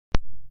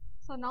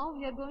So now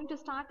we are going to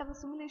start our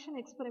simulation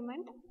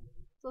experiment.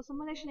 So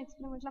simulation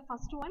experiment la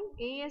first one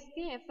ASK,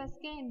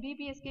 FSK and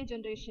PSK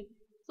generation.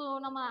 So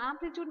nama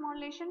amplitude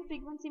modulation,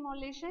 frequency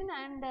modulation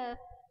and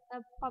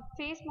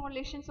phase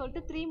modulation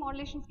solittu three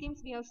modulation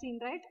schemes we have seen,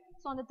 right?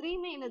 So on the three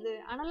main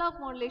analog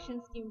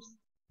modulation schemes.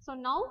 So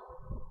now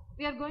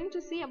we are going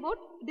to see about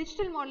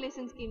digital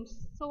modulation schemes.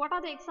 So what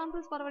are the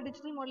examples for our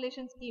digital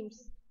modulation schemes?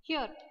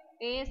 Here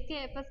ASK,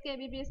 FSK,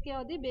 PSK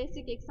are the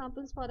basic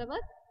examples for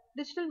our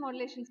digital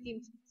modulation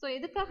schemes. So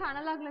எதுக்காக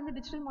அனலாக்ல இருந்து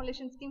digital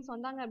modulation schemes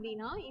வந்தாங்க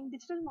அப்படின்னா in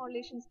digital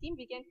modulation scheme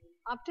we can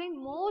obtain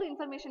more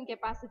information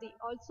capacity.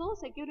 Also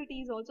security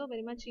is also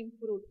very much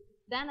improved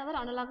than our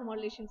analog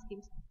modulation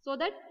schemes. So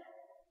that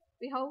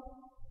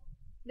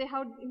they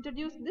have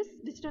introduced this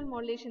digital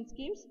modulation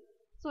schemes.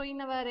 So in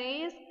our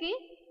ASK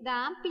the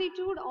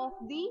amplitude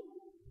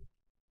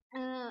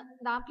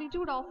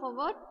of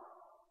our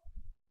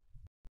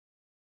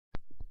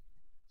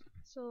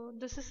So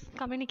this is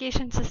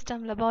communication system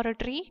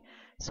laboratory.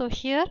 So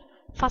here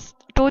first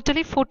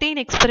totally 14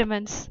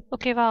 experiments.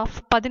 Okay,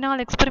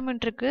 14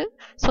 experiment irukku.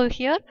 So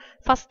here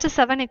first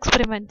 7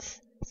 experiments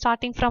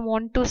starting from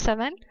 1 to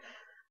 7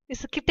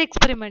 is a kit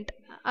experiment.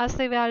 As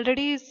I have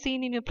already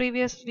seen in your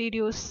previous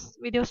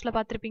videos la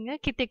paathirpinga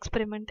kit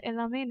experiment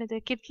ellame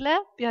enadhu kit la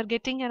we are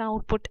getting an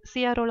output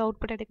CRO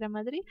output edukra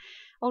madri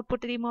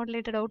output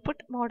remodulated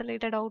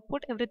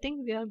output everything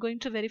we are going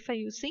to verify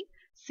using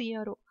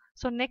CRO.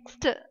 So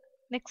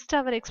next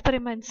our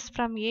experiments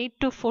from 8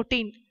 to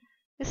 14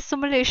 is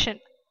simulation.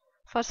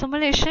 For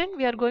simulation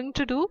we are going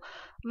to do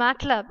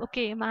Matlab.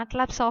 Okay,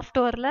 Matlab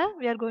software la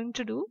we are going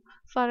to do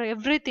for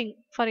everything,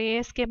 for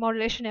ASK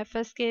modulation,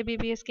 FSK,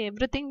 PSK,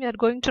 everything we are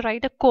going to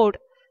write a code.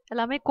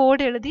 எல்லாமே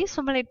code எழுதி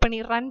simulate பண்ணி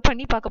run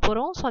பண்ணி பார்க்க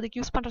போறோம். So அதுக்கு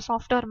use பண்ற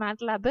software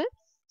Matlab.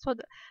 So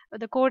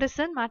the code is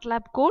in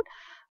Matlab code.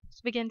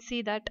 So we can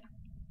see that.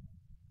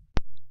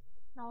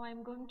 Now I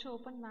am going to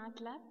open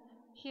Matlab.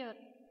 Here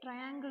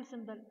triangle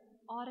symbol,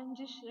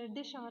 orangish,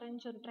 reddish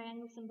orange or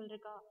triangle symbol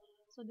irukka.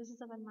 So this is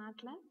our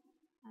Matlab.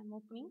 I am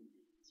opening.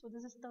 So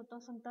this is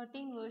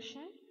 2013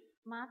 version.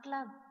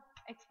 Matlab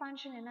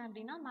expansion enna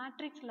appadina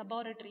matrix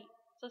laboratory.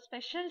 So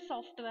special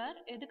software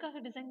edukkaga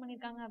design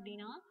panniranga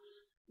appadina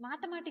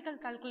mathematical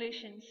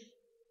calculations.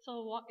 So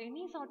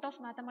any sort of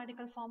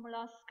mathematical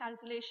formulas,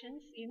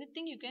 calculations,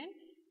 anything you can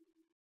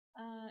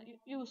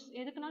use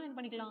எதுக்குனாலும் இது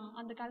பண்ணிக்கலாம்.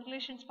 அந்த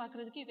calculations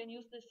பார்க்கிறதுக்கு you can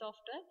use this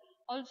software.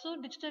 Also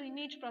digital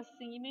image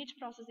processing,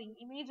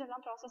 image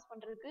எல்லாம் process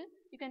பண்றதுக்கு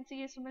you can see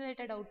a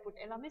simulated output.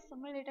 எல்லாமே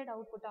simulated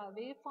output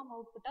waveform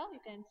output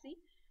you can see.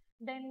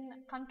 Then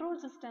control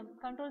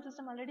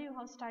system already you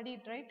have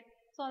studied, right?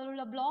 So அதில்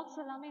உள்ள blocks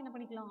எல்லாமே என்ன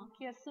பண்ணிக்கலாம்.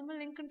 Here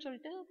simulink ன்னு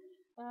சொல்லிட்டு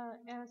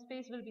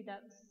space will be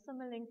there,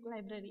 simulink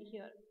library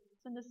here.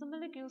 So இந்த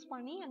simulink use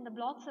பண்ணி அந்த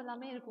blocks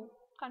எல்லாமே இருக்கும்.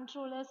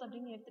 Controllers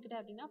அப்படின்னு எடுத்துக்கிட்டே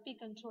அப்படின்னா P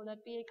controller,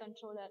 PI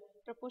controller,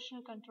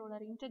 proportional controller,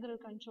 integral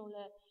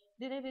controller,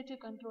 derivative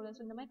controller.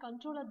 So இந்த மாதிரி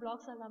controller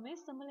blocks எல்லாமே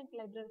simulink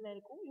libraryல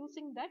இருக்கும்.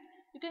 Using that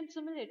you can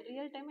simulate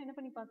real time என்ன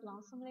பண்ணி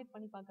பார்க்கலாம், simulate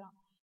பண்ணி பார்க்கலாம்.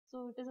 So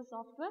it is a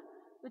software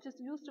which is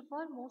used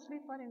for mostly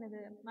for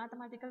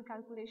mathematical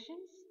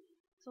calculations.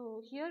 So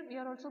here we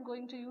are also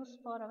going to use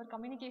for our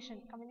communication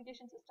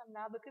system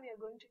lab we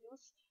are going to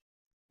use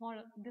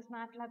this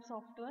Matlab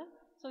software.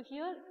 So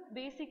here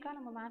basic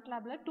நம்ம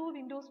Matlabல two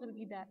windows will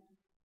be there.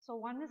 So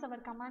one is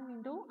our command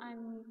window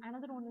and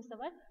another one is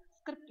our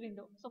script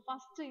window. So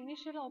first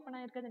initial open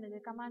ஆயிருக்கிறது என்னது,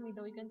 command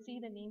window. You can see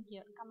the name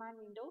here, command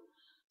window.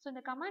 So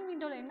இந்த command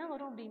windowல என்ன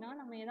வரும் அப்படின்னா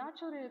நம்ம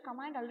ஏதாச்சும் ஒரு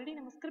command already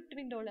நம்ம script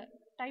windowல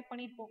type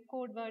பண்ணிருப்போம்,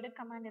 கோட் வேர்டு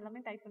கமாண்ட்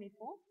எல்லாமே டைப்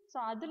பண்ணிருப்போம். ஸோ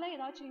அதில்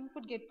ஏதாச்சும்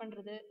இன்புட் கெட்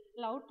பண்ணுறது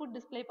இல்லை அவுட்புட்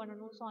டிஸ்பிளே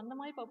பண்ணணும். ஸோ அந்த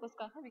மாதிரி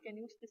பர்பஸ்க்காக we can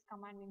use this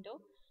command window.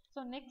 So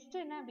next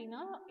என்ன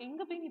அப்படின்னா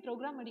எங்கே போய் நீ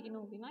ப்ரோக்ராம்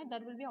அடிக்கணும் அப்படின்னா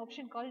there will be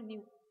option called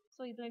new.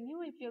 So இதில்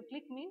new if you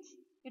click means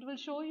it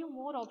will show you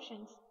more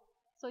options.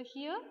 So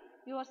here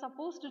you are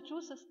supposed to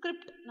choose a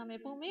script. நம்ம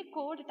எப்பவுமே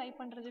கோட் டைப்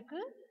பண்ணுறதுக்கு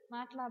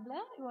Matlabல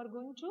you are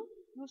going to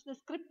use the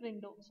script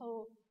window. So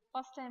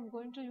first I am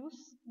going to use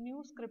new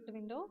script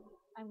window.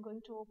 I am going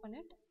to open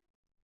it.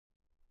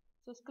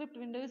 So script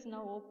window is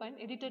now open,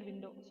 editor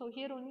window. So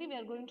here only we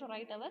are going to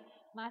write our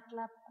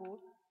Matlab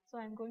code. So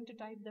I am going to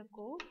type the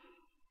code.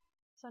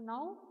 So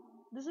now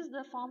this is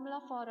the formula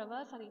for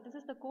our, this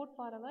is the code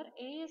for our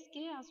ASK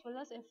as well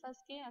as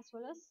FSK as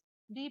well as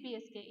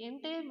PSK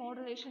entire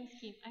modulation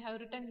scheme. I have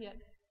written here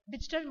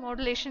digital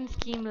modulation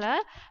scheme la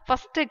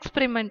first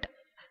experiment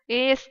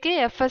ASK,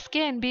 FSK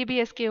and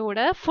PSK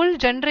oda full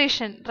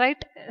generation,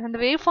 right? And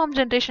the waveform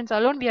generations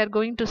alone we are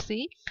going to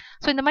see.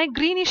 So in the my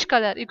greenish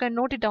color you can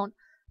note it down.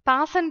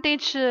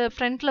 Percentage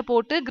ஃப்ரண்ட்ல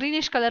போட்டு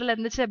greenish கலர்ல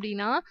இருந்துச்சு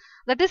அப்படின்னா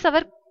that is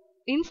our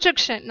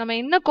instruction. நம்ம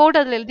என்ன code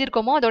அதில்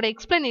எழுதியிருக்கோமோ அதோட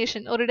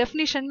explanation ஒரு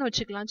டெஃபினிஷன்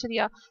வச்சுக்கலாம்,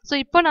 சரியா? ஸோ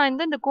இப்போ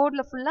நான் இந்த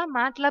கோட்ல ஃபுல்லா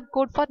Matlab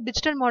code for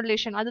digital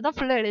modulation அதுதான்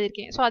ஃபுல்லா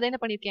எழுதியிருக்கேன். ஸோ அதை என்ன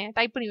பண்ணியிருக்கேன்,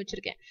 டைப் பண்ணி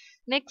வச்சிருக்கேன்.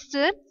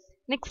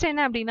 நெக்ஸ்ட்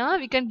என்ன அப்படின்னா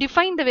we can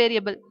define the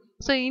variable.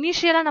 So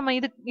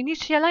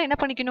இனிஷியலாக என்ன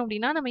பண்ணிக்கணும்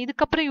அப்படின்னா நம்ம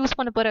இதுக்கப்புறம் யூஸ்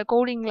பண்ண போகிற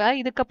கோடிங்கில்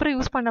இதுக்கப்புறம்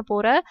யூஸ் பண்ண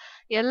போகிற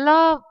எல்லா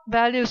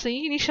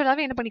வேல்யூஸையும்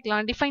இனிஷியலாகவே என்ன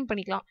பண்ணிக்கலாம், டிஃபைன்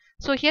பண்ணிக்கலாம்.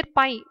 So here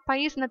by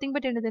is nothing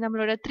but என்னது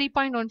நம்மளோட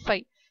 3.15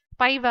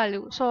 pi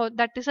value. So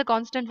that is a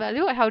constant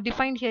value I have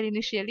defined here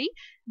initially.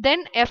 Then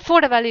f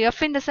oda value,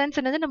 f in the sense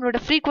என்னது நம்மளோட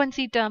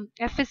frequency term,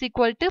 f is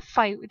equal to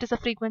 5, it is a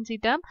frequency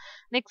term.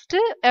 Next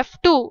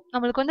f2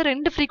 நம்மளுக்கு வந்து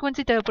ரெண்டு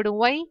frequency தேவைப்படும்.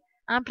 Why?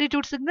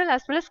 Amplitude signal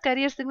as well as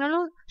carrier signal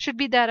should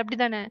be there,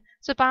 அப்படிதானே?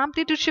 So இப்போ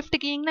amplitude shift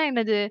keying னா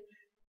என்னது?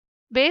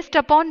 Based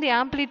upon the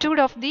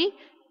amplitude of the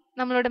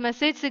நம்மளோட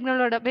message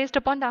சிக்னலோட based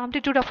upon the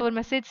amplitude of our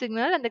message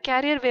signal and the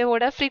carrier wave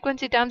ஓட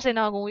frequency terms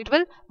என்ன ஆகும்? It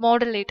will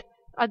modulate.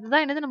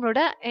 அதுதான் என்னது நம்மளோட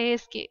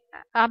ASK,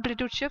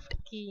 Amplitude Shift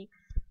Keying.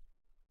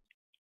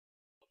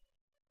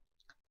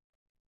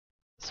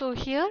 So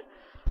here,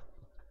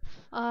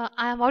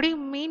 what do you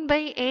mean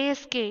by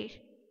ASK?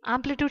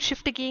 Amplitude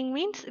Shift Keying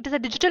means it is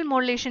a digital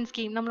modulation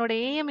scheme. நம்மளோட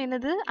AM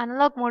என்னது?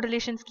 Analog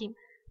modulation scheme.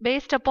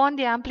 Based upon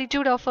the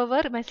amplitude of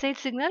our message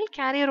signal,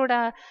 carrier ஓட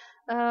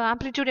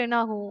amplitude என்ன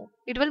ஆகும்?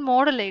 It will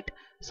modulate.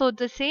 So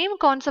the same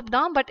concept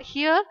தான், but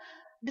here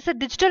this is a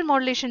digital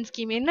modulation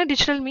scheme. என்ன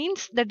digital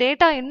means the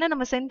data என்ன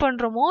நம்ம send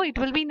பண்றோமோ it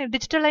will be in a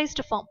digitalized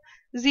form.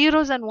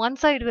 Zeros and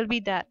ones it will be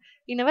there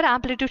in our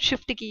amplitude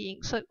shift keying.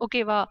 So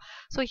okay va.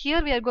 So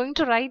here we are going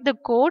to write the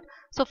code.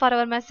 So for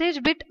our message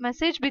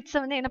bits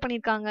வந்து என்ன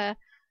பண்ணிருக்காங்க?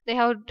 They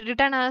have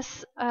written as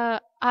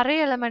array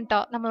element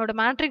நம்மளோட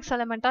matrix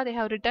element they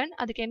have written.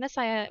 அதுக்கு என்ன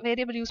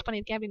variable use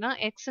பண்ணிருக்கேன் அப்படின்னா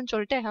x ன்னு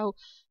சொல்லிட்டு I have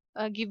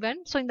given.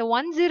 So இந்த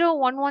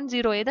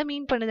 10110 எதை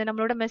மீன் பண்ணுது?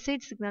 நம்மளோட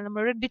மெசேஜ் சிக்னல்,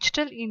 நம்மளோட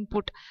digital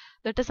input,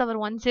 that is our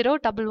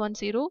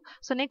 10110.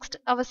 So next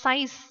our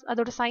size,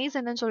 அதோட size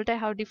என்னன்னு சொல்லிட்டு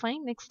I have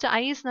defined. Next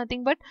I is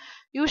nothing but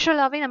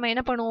usually நம்ம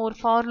என்ன பண்ணுவோம்? ஒரு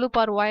for loop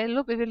or while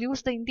loop we will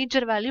use the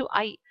integer value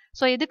I.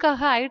 So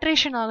எதுக்காக?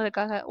 iteration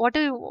ஆகிறதுக்காக.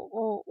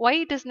 Why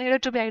it is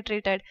needed to be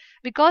iterated?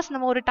 Because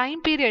நம்ம ஒரு time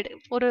period,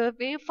 ஒரு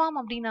wave form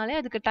அப்படினாலே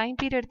அதுக்கு time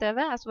period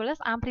தேவை as well as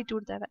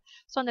amplitude தேவை.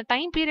 So அந்த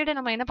time period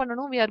நம்ம என்ன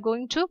பண்ணணும்? We are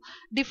going to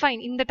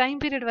define இந்த time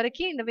period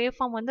வரைக்கும் இந்த wave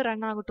form வந்து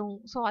run ஆகட்டும்.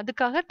 So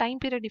அதுக்காக time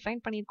period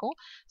define பண்ணிருக்கோம்.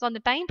 So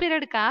அந்த time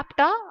period க்கு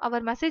apta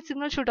our message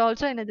signal should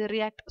also என்னது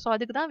react. So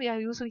அதுக்கு தான் we are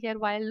using here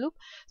while loop.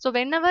 So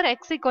whenever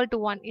x equal to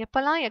 1,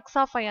 எப்பலாம் x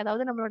of I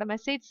அதாவது நம்மளோட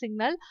message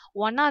signal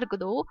 1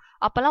 இருக்குதோ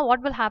அப்பலாம்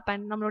what will happen?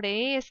 நம்மளோட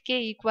ASK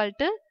equal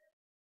to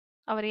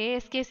our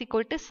ASK is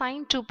equal to sin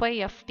 2 pi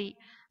ft.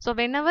 So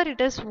whenever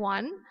it is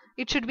 1,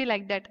 it should be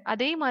like that.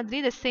 அதே மாதிரி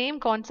the same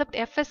concept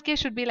FSK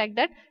should be like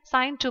that,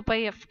 sin 2 pi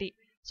ft.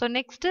 So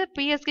next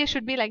PSK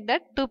should be like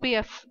that, 2 pi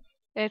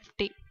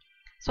ft.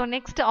 So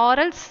next or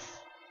else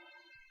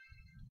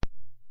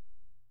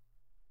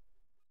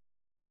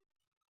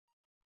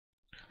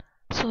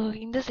so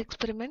in this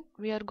experiment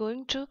we are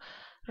going to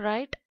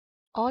write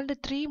all the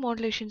three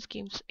modulation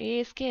schemes,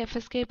 ASK,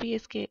 FSK,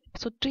 PSK.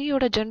 So 3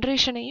 oda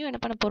generation ஐயும் என்ன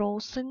பண்ண போறோம்?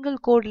 Single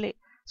code Leh.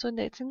 So in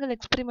the single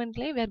experiment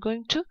Leh we are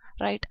going to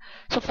write.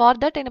 So for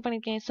that என்ன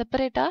பண்ணிருக்கேன்?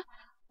 Separate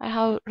I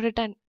have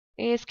written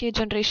ASK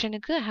generation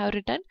க்கு I have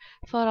written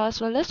for as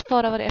well as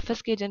for our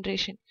FSK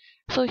generation.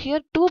 So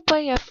here 2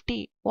 pi ft,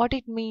 what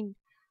it mean?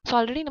 So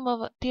already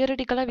நம்ம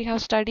theoretically we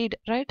have studied,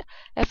 right?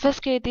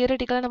 FSK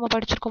theoretically நம்ம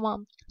படிச்சிருக்கோமா?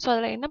 So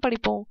அதல என்ன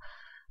படிப்போம்?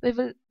 We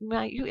will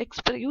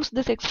use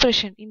this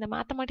expression in the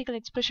mathematical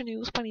expression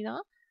use பண்ணி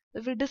தான்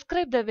we will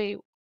describe the wave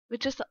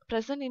which is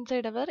present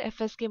inside our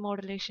FSK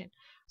modulation.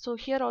 So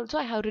here also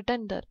I have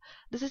written there.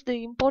 This is the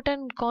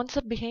important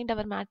concept behind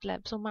our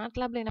Matlab. So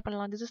Matlab la enna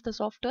pannalam? This is the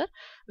software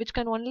which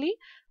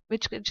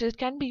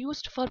can be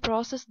used for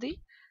process the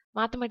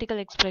mathematical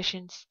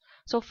expressions.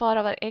 So for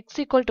our x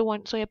equal to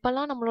 1, so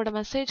எப்பல்லாம் நம்மளோட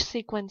message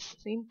sequence,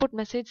 input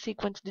message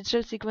sequence,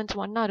 digital sequence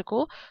 1 இருக்கோ,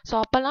 so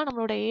அப்பல்லாம்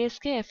நம்மளோட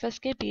ASK,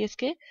 FSK,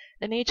 PSK,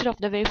 the nature of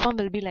the waveform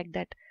will be like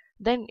that.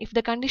 Then if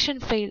the condition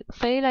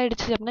fail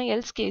ஆயிடுச்சு அப்படின்னா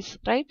else case,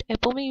 right?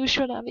 எப்பவுமே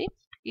usually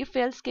if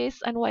else case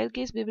and while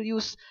case we will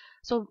use.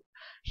 So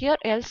here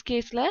else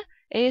case la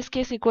ASK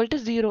is equal to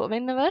 0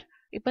 whenever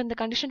இப்போ இந்த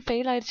condition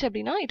fail ஆயிடுச்சு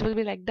அப்படின்னா it will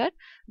be like that.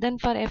 Then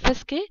for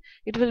FSK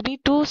it will be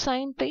 2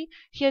 sin pi.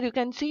 Here you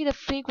can see the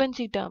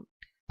frequency term.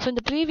 So in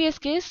the previous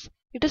case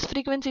it is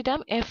frequency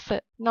term f.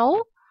 Now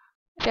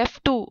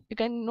f2 you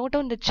can note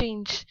down the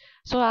change.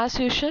 So as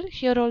usual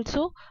here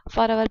also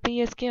for our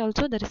PSK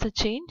also there is a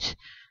change.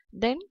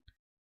 Then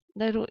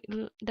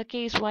the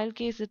case while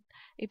case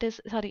it is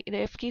sorry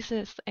the f case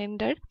is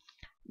ended.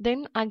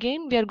 Then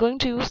again we are going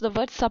to use the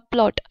word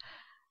subplot.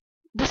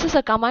 This is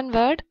a command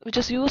word which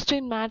is used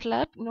in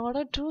Matlab in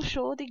order to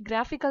show the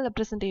graphical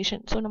representation.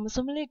 So நம்ம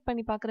simulate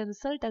பண்ணி பார்க்குற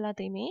result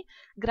எல்லாத்தையுமே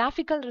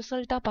graphical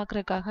result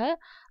பார்க்குறதுக்காக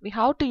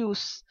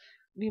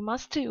we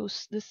must use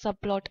this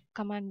subplot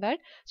command word.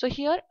 So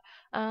here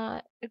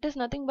it is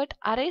nothing but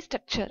array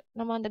structure.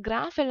 நம்ம அந்த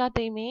graph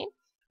எல்லாத்தையுமே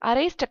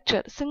array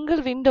structure single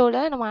window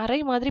ல நம்ம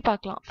array மாதிரி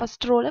பார்க்கலாம்.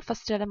 First row ல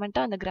first element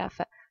அந்த graph.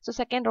 So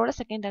second row ல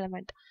second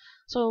element.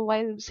 So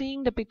while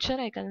seeing the picture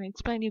I can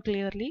explain you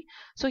clearly.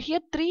 So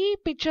here 3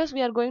 pictures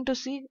we are going to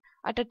see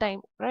at a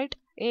time, right?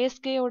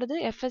 ASK ஓடது,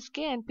 FSK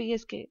and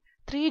PSK.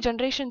 3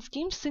 generation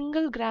schemes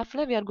single graph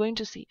la we are going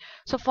to see.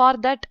 So for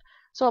that,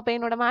 so அப்ப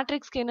என்னோட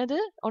matrix க்கு என்னது?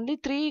 Only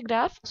 3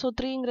 graph. So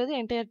 3 ங்கிறது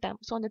entire term.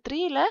 So அந்த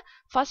 3 ல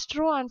first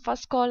row and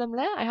first column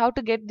la I have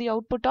to get the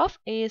output of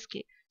ASK.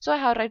 So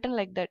I have written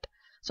like that.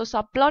 So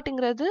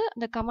subplotங்கிறது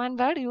the command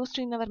word used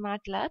in our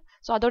Matlab.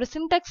 So அதோட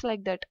syntax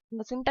like that.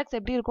 இந்த syntax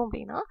எப்படி இருக்கும்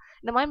அப்படின்னா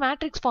இந்த மாதிரி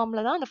matrix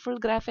ஃபார்ம்ல தான் அந்த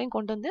ஃபுல் கிராஃபையும்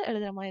கொண்டு வந்து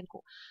எழுதுற மாதிரி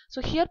இருக்கும்.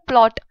 So here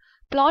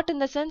plot in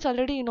the sense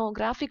already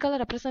graphical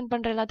represent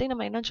பண்ற எல்லாத்தையும்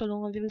நம்ம என்ன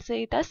சொல்லுவோம், we will say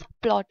it as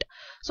plot.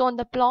 so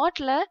அந்த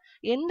plotல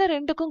எந்த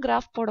ரெண்டுக்கும்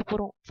graph போட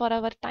போறோம் for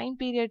our time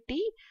period t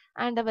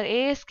and our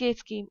ASK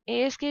scheme.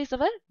 ASK is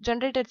our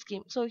generated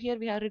scheme. So here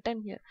we have written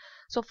here.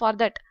 So for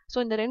that, so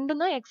இந்த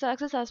ரெண்டும் தான் x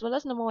axis as well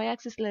as நம்ம y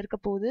axisல இருக்க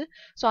போகுது.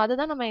 so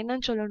அதுதான் நம்ம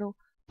என்னன்னு சொல்லணும்,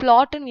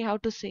 plot and we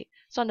have to say.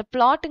 so அந்த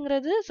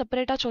plotங்கிறது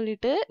செப்பரேட்டா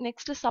சொல்லிட்டு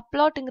நெக்ஸ்ட்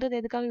subplotங்கிறது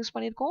எதுக்காக யூஸ்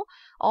பண்ணிருக்கோம்,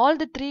 all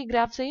the three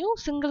graphs-ஐயும்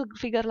single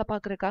figureல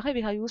பார்க்கறதுக்காக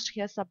we have used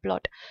here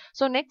subplot.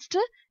 so next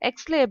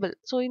x label.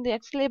 so இந்த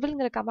x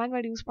labelங்கிற command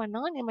word யூஸ்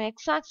பண்ணா நம்ம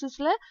x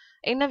axisல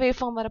என்ன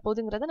waveform வர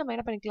போகுதுங்கறத நம்ம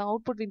என்ன பண்ணிக்கலாம்,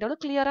 output windowல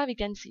clear-ஆ we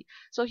can see.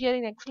 so here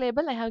in x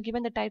label I have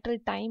given the title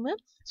time.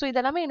 so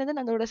இதெல்லாமே என்னது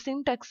நம்மளோட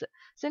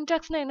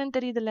syntaxனா என்னன்னு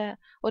தெரியுதுல,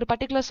 ஒரு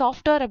particular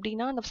software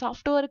அப்படின்னா அந்த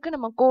சாஃப்ட்வேருக்கு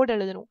நம்ம கோட்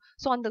எழுதணும்.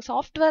 so அந்த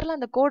சாஃப்ட்வேர்ல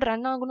அந்த கோட்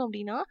ரன் ஆகணும்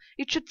அப்படின்னா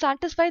it should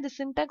satisfy the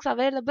syntax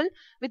available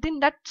within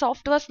that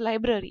software's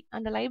library.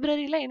 அந்த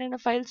லைப்ரரியில என்னென்ன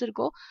ஃபைல்ஸ்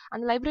இருக்கோ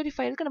அந்த லைப்ரரி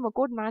ஃபைலுக்கு நம்ம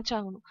கோட் மேட்ச்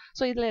ஆகணும்.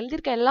 ஸோ இதில்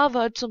எழுதியிருக்க எல்லா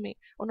வேர்ட்ஸுமே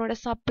உன்னோட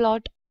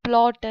subplot,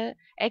 plot,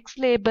 X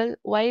label,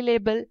 Y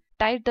label,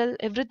 title,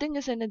 every thing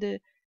is என்னது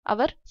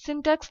அவர்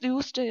சின்டாக்ஸ்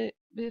யூஸ்டு.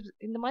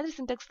 இந்த மாதிரி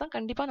சின்டாக்ஸ் தான்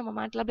கண்டிப்பாக நம்ம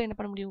மேட்லாப்ல என்ன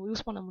பண்ண முடியும்,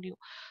 யூஸ் பண்ண முடியும்.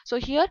 So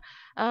here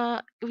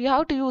we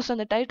have to use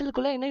அந்த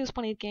டைட்டிலுக்குள்ளே என்ன யூஸ்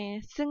பண்ணியிருக்கேன்,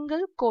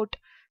 single code.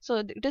 so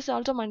it is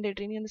also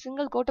mandatory. நீ அந்த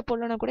சிங்கிள் கோட்டை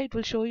போடலனா கூட it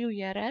will show you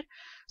error.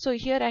 so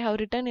here I have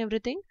written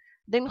everything.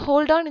 then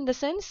hold on in the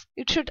sense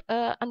it should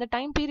அந்த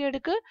time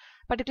periodக்கு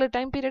particular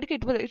time periodக்கு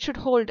it should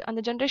hold.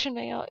 அந்த generation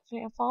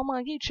form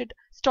ஆகி it should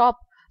stop.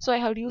 so I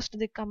have used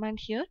the command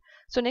here.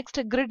 so next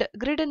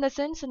grid in the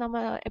sense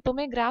நம்ம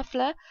எப்பவுமே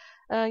கிராஃப்ல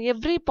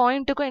every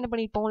பாயிண்ட்டுக்கும் என்ன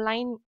பண்ணிப்போம்,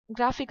 line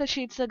graphical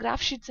sheets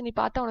graph sheets நீ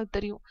பார்த்தா உனக்கு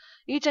தெரியும்,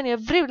 each and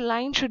every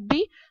line should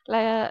be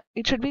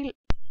it should be.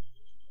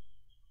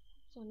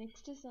 so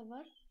next is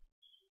our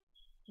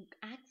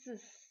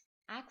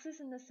axis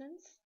in the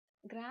sense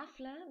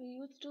graphல we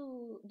used to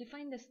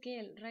define the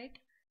scale, right?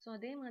 so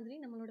அதே மாதிரி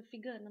நம்மளோட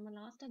figure நம்ம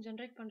லாஸ்டா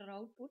generate பண்ற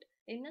அவுட்புட்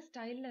என்ன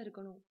ஸ்டைல்ல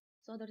இருக்கணும்,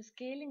 so அதோட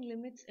scaling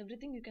limits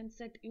everything you can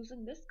set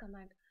using this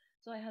command.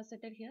 so I have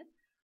set it here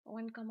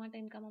 1,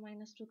 10,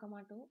 -2,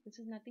 2. this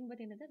is nothing but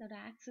another that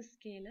axis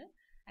scale.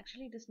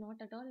 actually it is not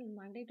at all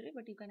mandatory,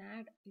 but you can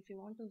add if you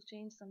want to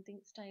change something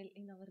style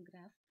in our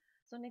graph.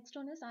 so next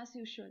one is as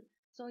usual.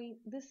 so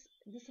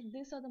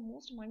these are the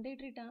most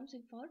mandatory terms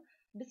for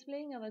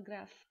displaying our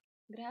graph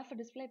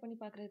display பண்ணி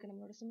பார்க்கிறதுக்கு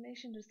நம்மளோட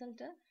simulation result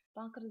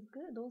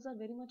பார்க்கிறதுக்கு those are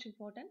very much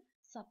important.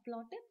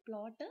 subplot,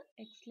 plot,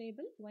 x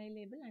label, y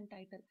label and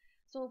title.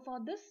 so for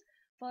this,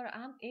 for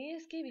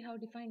ASK we have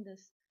defined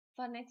this.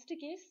 for next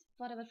case,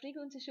 for our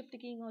frequency shift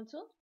keying also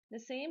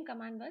the same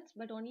command words,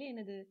 but only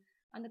என்னது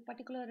அந்த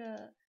particular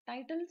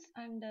titles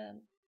and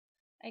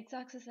x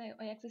axis,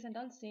 y axis and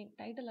all same.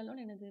 title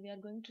alone என்னது we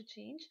are going to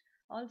change.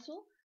 also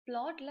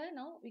plotல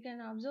now we can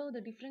observe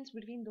the difference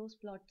between those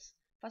plots.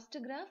 first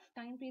graph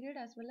time period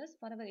as well as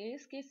for our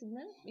ASK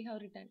signal we have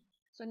written.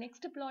 so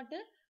next plot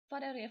for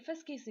our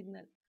FSK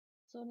signal.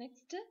 so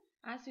next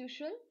as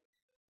usual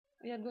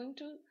we are going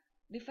to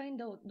define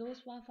those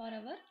for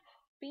our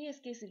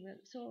PSK signal.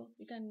 so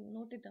you can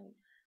note it down.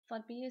 for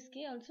PSK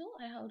also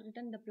I have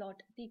written the plot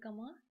t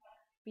comma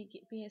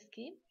PSK.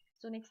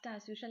 so next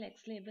as usual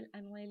x label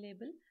and y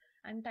label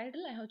and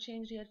title I have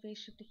changed here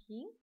phase shift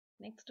keying.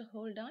 next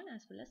hold on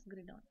as well as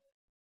grid on.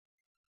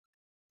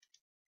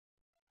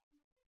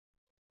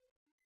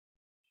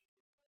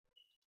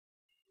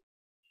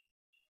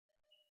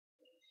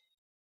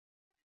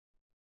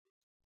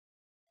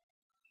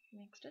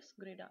 next is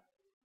grid on.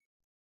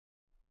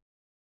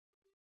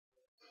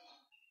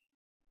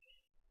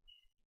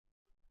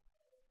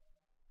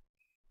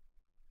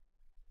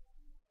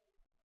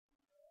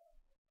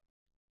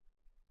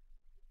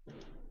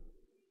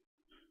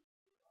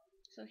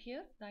 so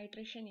here the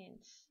iteration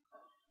ends.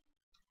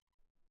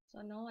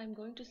 so now I'm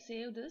going to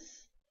save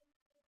this,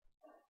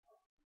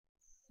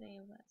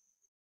 save as.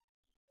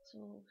 so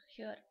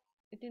here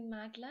within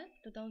Matlab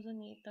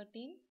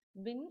 2013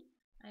 bin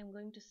I'm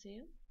going to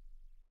save.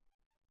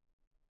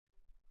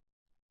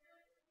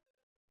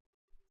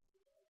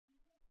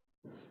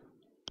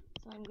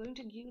 so I'm going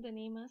to give the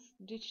name as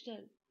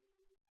digital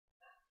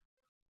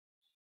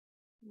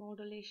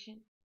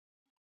modulation.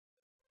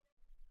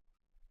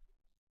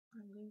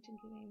 I'm going to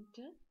give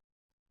enter.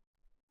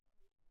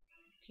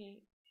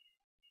 okay,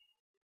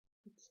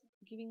 it's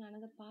giving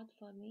another path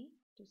for me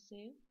to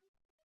save.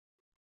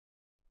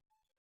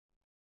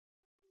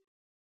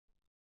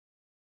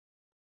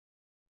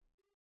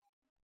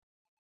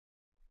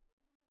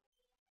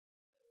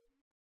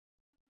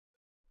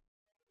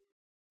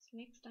 so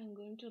next I'm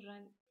going to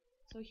run.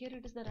 so here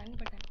it is the run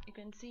button, you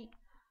can see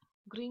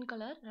green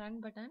color run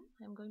button.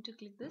 I'm going to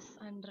click this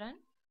and run.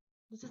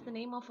 this is the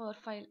name of our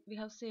file we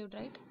have saved,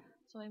 right?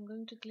 so I'm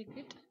going to click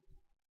it.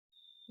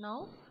 now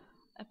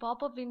a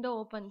pop-up window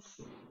opens,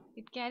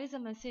 it carries a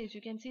message,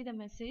 you can see the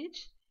message.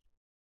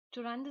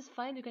 to run this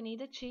file you can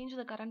either change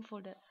the current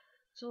folder.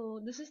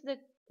 So this is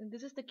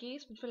the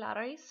case which will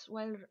arise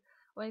while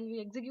we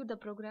execute the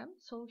program.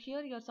 So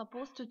here you are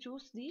supposed to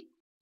choose the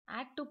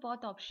add to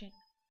path option,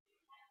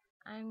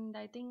 and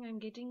I think I'm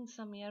getting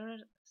some error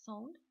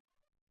sound,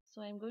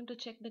 so I'm going to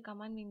check the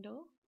command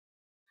window.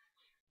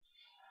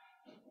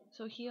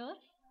 So here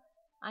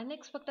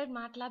unexpected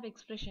Matlab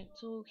expression.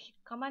 So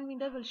command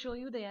window will show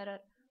you the error.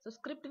 So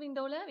script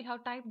window we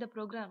have typed the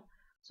program.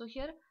 So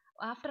here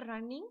after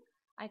running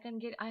I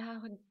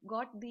have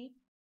got the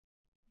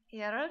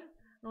error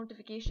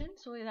notification.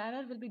 So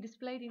error will be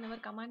displayed in our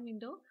command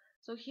window.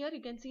 So here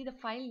you can see the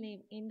file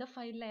name. In the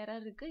file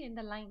error in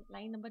the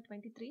line number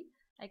 23.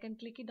 I can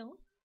click it down.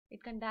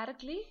 It can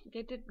directly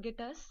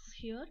get us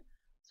here.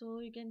 So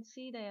you can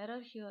see the error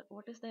here.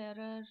 What is the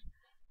error?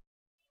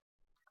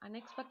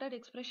 Unexpected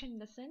expression in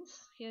the sense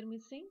here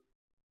missing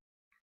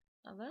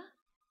our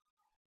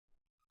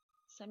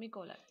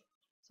semicolon.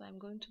 So I'm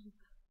going to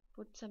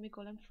put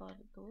semicolon for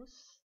those.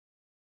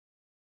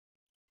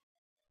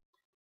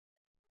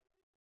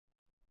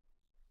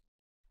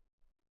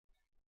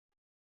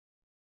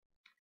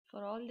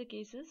 For all the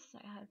cases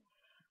I have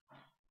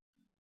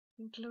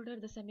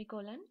included the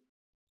semicolon.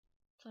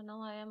 So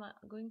now I am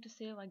going to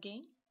save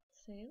again.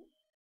 Save.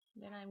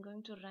 Then I am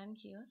going to run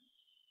here.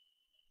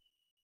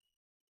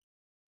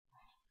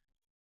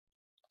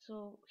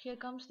 So here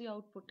comes the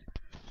output.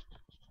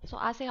 So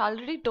as I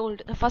already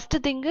told, the first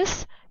thing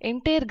is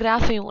entire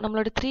graph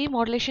nammaloda 3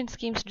 modulation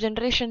schemes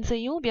generations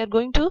we are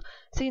going to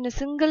see in a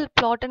single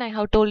plot, and I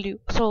have told you.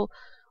 So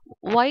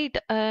why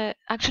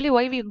actually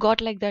why we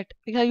got like that?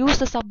 We have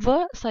used the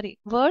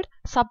word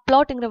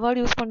subplot in the word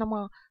use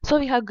pannama. So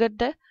we have got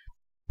the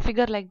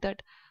figure like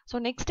that. So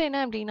next enna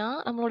appadina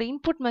nammaloda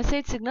input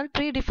message signal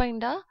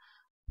predefined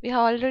we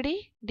have already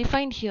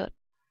defined here.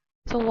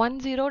 So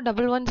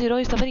 10110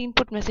 is our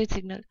input message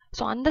signal.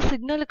 So on the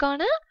signal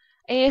kana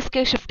ASK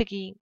shift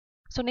keying.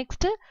 So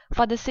next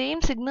for the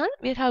same signal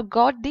we have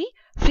got the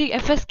free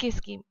FSK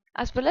scheme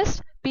as well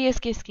as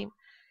PSK scheme.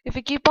 If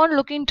we keep on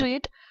looking to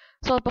it,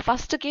 so the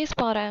first case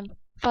for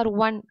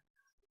 1,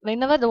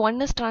 whenever the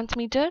 1 is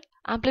transmitted,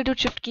 amplitude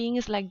shift keying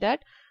is like that.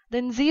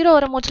 Then 0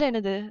 வரும்போதுல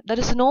என்னது? There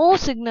is no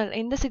signal.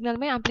 எந்த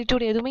சிக்னலுமே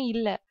amplitude எதுவுமே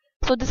இல்ல.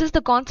 So this is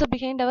the concept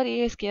behind our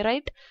ASK,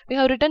 right? We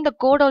have written the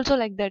code also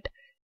like that.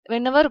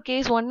 Whenever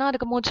case 1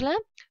 இருக்கும்போதுல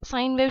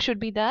sine wave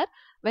should be there.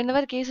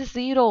 Whenever case is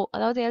 0,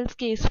 அதாவது else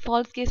case,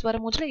 false case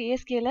வரும்போதுல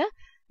ASK ல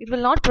it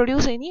will not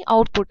produce any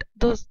output.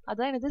 Those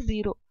அதான் என்னது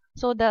 0.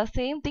 So the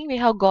same thing we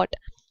have got.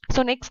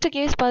 So next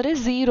case பாரு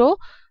 0,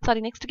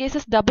 sorry, next case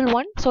is double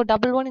 1. So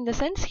double 1 in the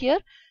sense here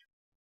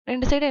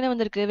ரெண்டு side என்ன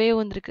வந்திருக்கு? Wave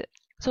வந்திருக்கு.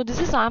 So this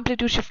is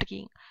amplitude shift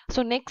keying. So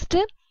next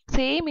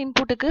same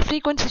inputக்கு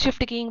frequency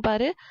shift keying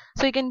பாரு.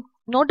 So you can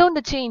note down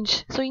the change.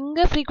 So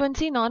இங்க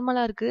frequency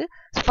நார்மலா இருக்கு.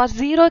 So for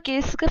 0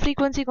 caseக்கு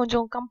frequency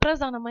கொஞ்சம் compress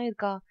ஆன மாதிரி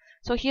இருக்கா?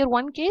 So here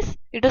 1 case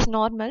it is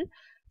normal.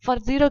 For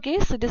 0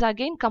 case it is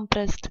again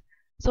compressed.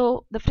 So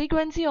the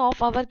frequency of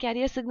our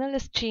carrier signal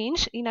is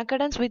changed in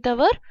accordance with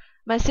our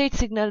message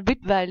signal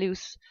bit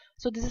values.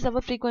 So this is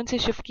our frequency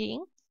shift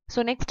keying.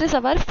 So next is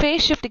our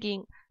phase shift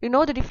keying. You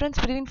know the difference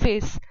between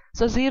phase.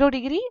 So 0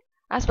 degree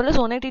as well as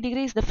 180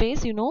 degree is the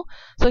phase, you know.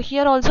 So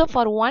here also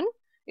for 1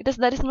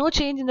 there is no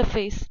change in the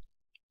phase.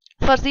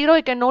 For 0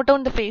 you can note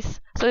down the phase.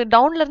 So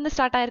down la irundhu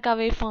start aayirka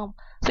waveform.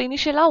 So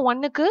initially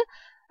 1 ku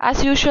as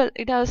usual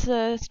it has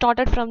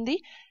started from the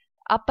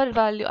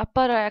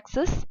upper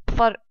axis.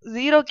 For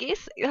 0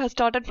 case it has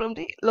started from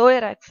the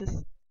lower axis.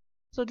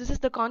 So this is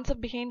the concept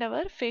behind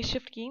our phase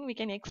shift keying. We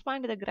can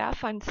expand the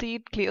graph and see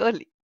it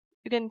clearly.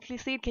 You can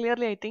see it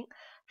clearly, I think.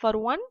 For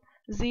 1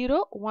 0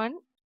 1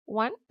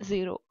 1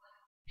 0.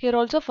 Here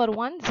also for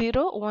 1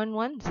 0 1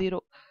 1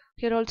 0.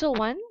 Here also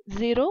 1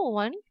 0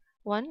 1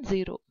 1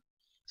 0.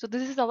 So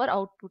this is our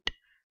output.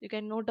 You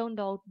can note down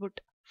the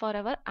output for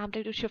our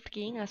amplitude shift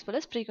keying as well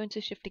as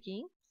frequency shift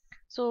keying.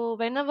 So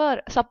whenever,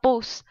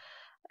 suppose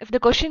if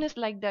the question is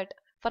like that,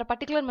 for a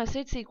particular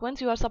message sequence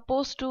you are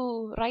supposed to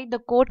write the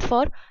code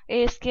for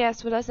ASK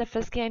as well as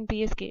FSK and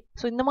PSK.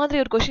 So இந்த மாதிரி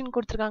ஒரு question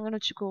கொடுத்திருக்காங்கன்னு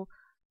வெச்சுக்கோ,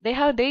 they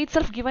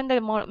itself given the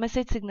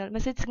message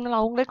signal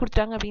அவங்களே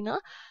கொடுத்தாங்க அப்படினா,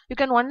 you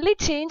can only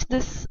change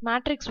this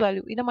matrix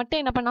value. இத மட்டும்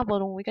என்ன பண்ணா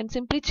போறோம், we can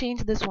simply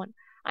change this one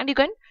and you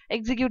can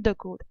execute the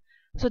code.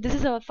 So this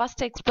is our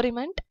first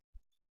experiment,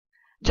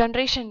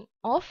 generation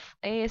of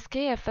ASK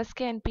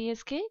FSK and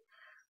PSK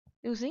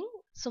using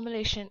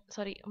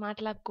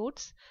Matlab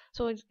codes.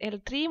 So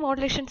 3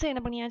 modulations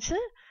என்ன பண்ணியாச்சு,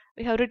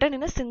 we have written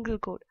in a single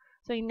code.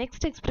 So in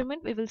next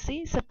experiment we will see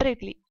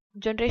separately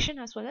generation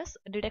as well as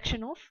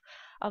detection of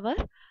our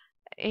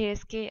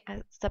ASK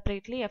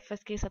separately,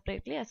 FSK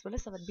separately, as well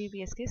as our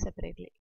BPSK separately.